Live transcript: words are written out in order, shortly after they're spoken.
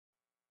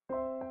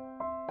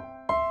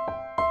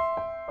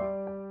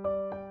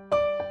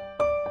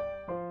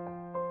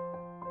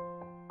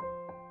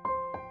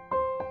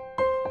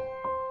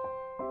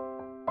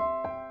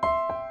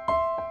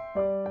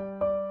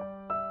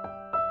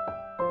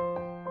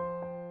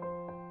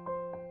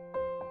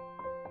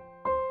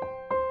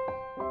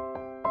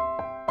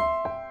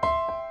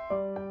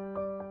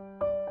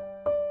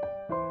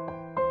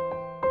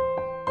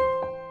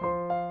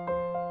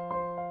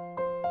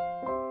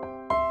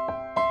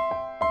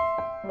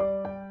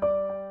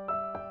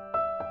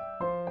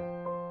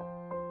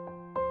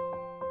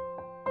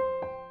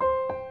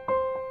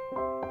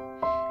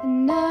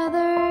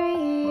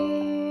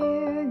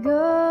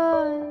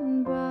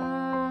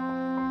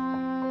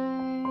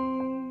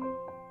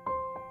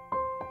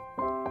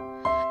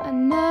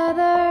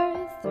Another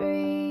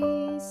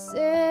 3, 6,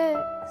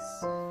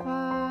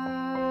 5.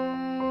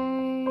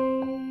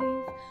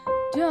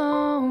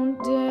 Don't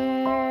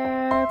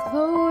dare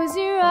close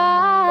your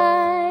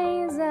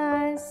eyes,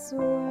 I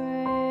swear.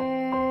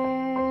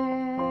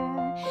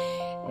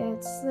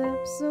 It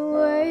slips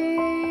away,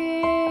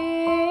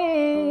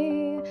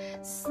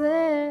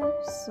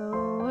 slips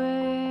away.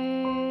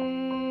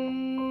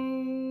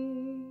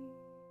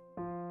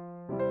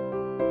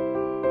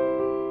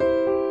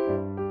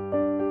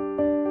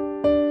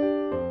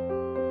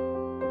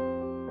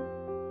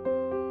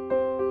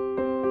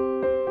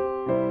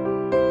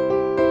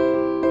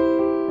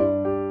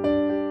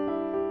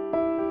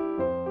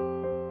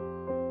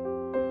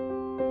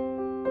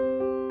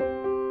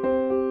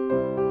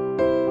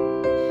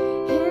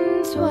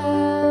 In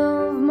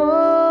 12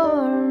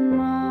 more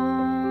months,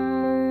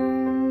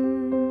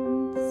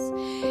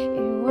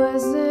 it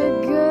was a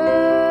good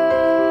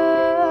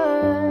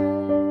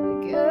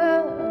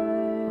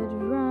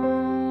run.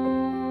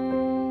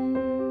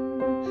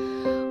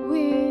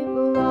 We've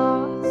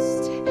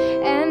lost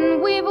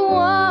and we've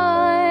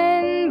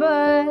won,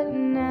 but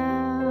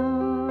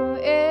now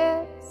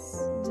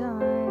it's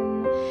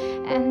done,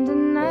 and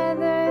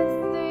another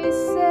 3,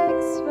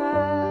 6,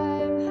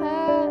 5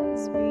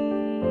 has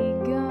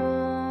begun.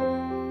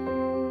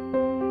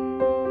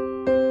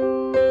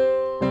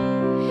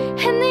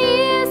 And the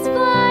years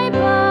fly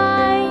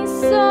by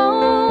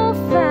so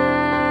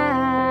fast,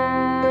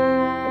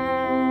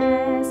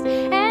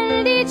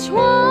 and each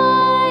one